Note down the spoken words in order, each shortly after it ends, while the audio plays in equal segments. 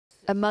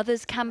A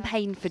mother's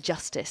campaign for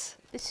justice.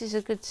 This is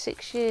a good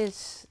 6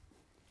 years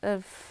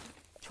of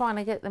trying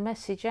to get the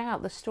message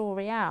out, the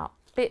story out,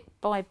 bit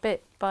by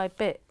bit by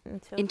bit.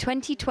 In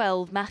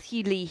 2012,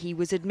 Matthew Leahy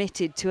was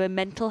admitted to a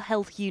mental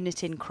health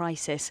unit in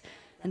crisis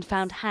and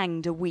found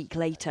hanged a week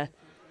later.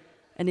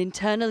 An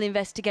internal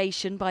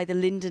investigation by the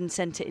Linden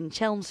Centre in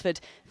Chelmsford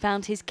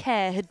found his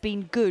care had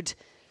been good,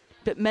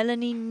 but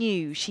Melanie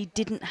knew she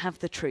didn't have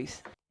the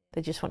truth.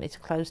 They just wanted to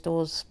close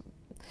doors,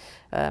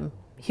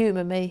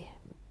 humour me.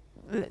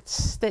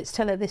 Let's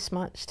tell her this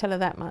much, tell her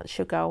that much,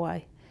 she'll go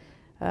away.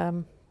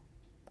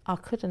 I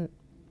couldn't.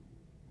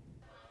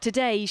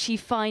 Today, she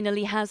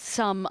finally has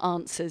some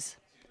answers.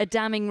 A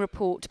damning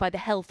report by the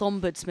Health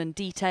Ombudsman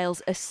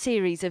details a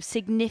series of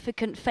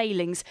significant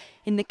failings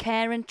in the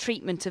care and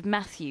treatment of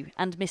Matthew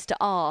and Mr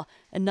R,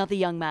 another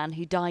young man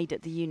who died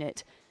at the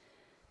unit.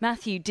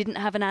 Matthew didn't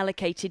have an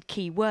allocated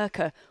key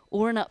worker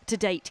or an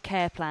up-to-date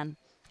care plan.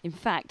 In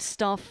fact,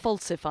 staff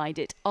falsified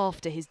it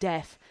after his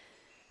death.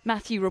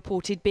 Matthew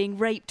reported being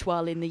raped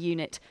while in the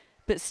unit,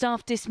 but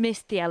staff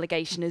dismissed the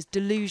allegation as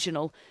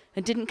delusional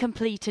and didn't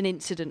complete an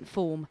incident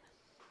form.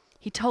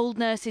 He told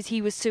nurses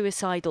he was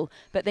suicidal,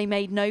 but they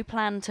made no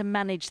plan to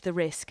manage the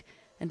risk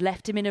and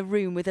left him in a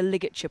room with a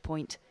ligature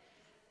point.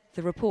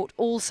 The report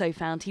also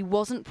found he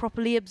wasn't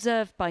properly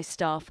observed by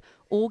staff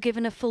or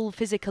given a full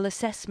physical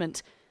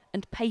assessment,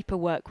 and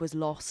paperwork was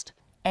lost.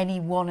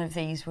 Any one of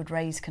these would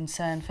raise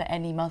concern for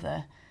any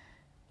mother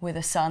with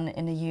a son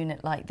in a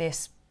unit like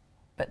this,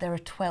 but there are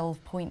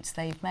 12 points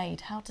they've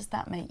made. How does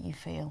that make you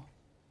feel?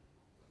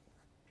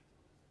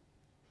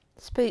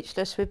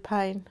 Speechless with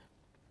pain.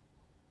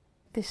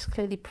 This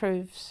clearly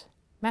proves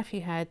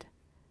Matthew had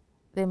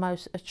the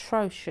most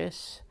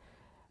atrocious,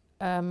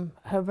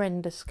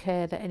 horrendous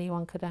care that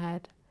anyone could have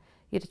had.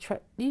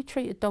 You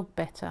treat a dog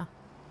better.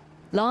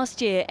 Last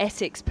year,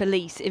 Essex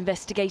police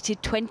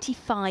investigated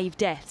 25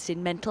 deaths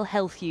in mental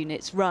health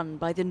units run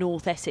by the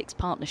North Essex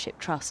Partnership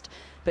Trust,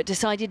 but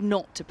decided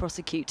not to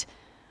prosecute.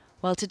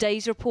 While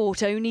today's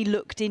report only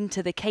looked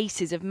into the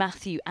cases of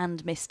Matthew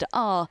and Mr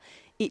R,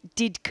 it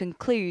did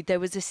conclude there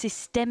was a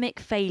systemic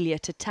failure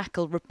to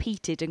tackle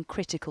repeated and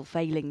critical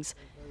failings.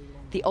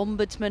 The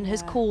Ombudsman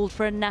has called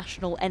for a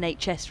national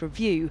NHS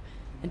review,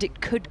 and it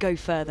could go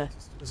further.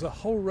 There's a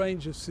whole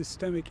range of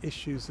systemic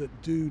issues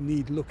that do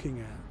need looking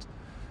at.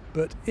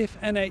 But if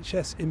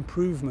NHS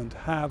improvement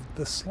have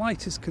the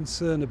slightest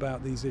concern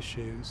about these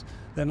issues,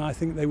 then I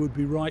think they would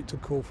be right to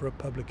call for a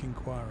public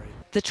inquiry.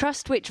 The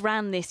trust which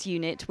ran this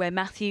unit, where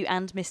Matthew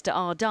and Mr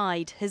R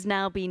died, has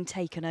now been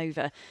taken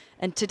over,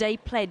 and today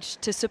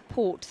pledged to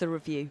support the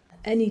review.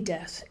 Any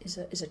death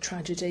is a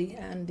tragedy,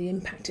 and the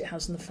impact it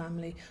has on the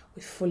family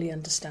we fully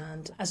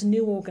understand. As a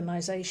new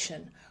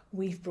organisation,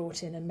 we've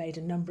brought in and made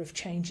a number of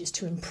changes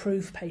to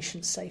improve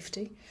patient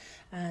safety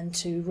and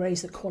to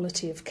raise the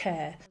quality of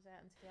care.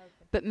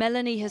 But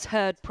Melanie has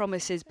heard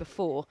promises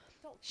before.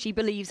 She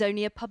believes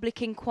only a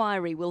public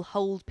inquiry will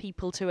hold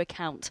people to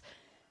account.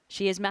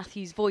 She is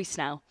Matthew's voice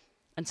now,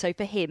 and so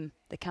for him,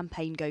 the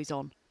campaign goes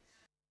on.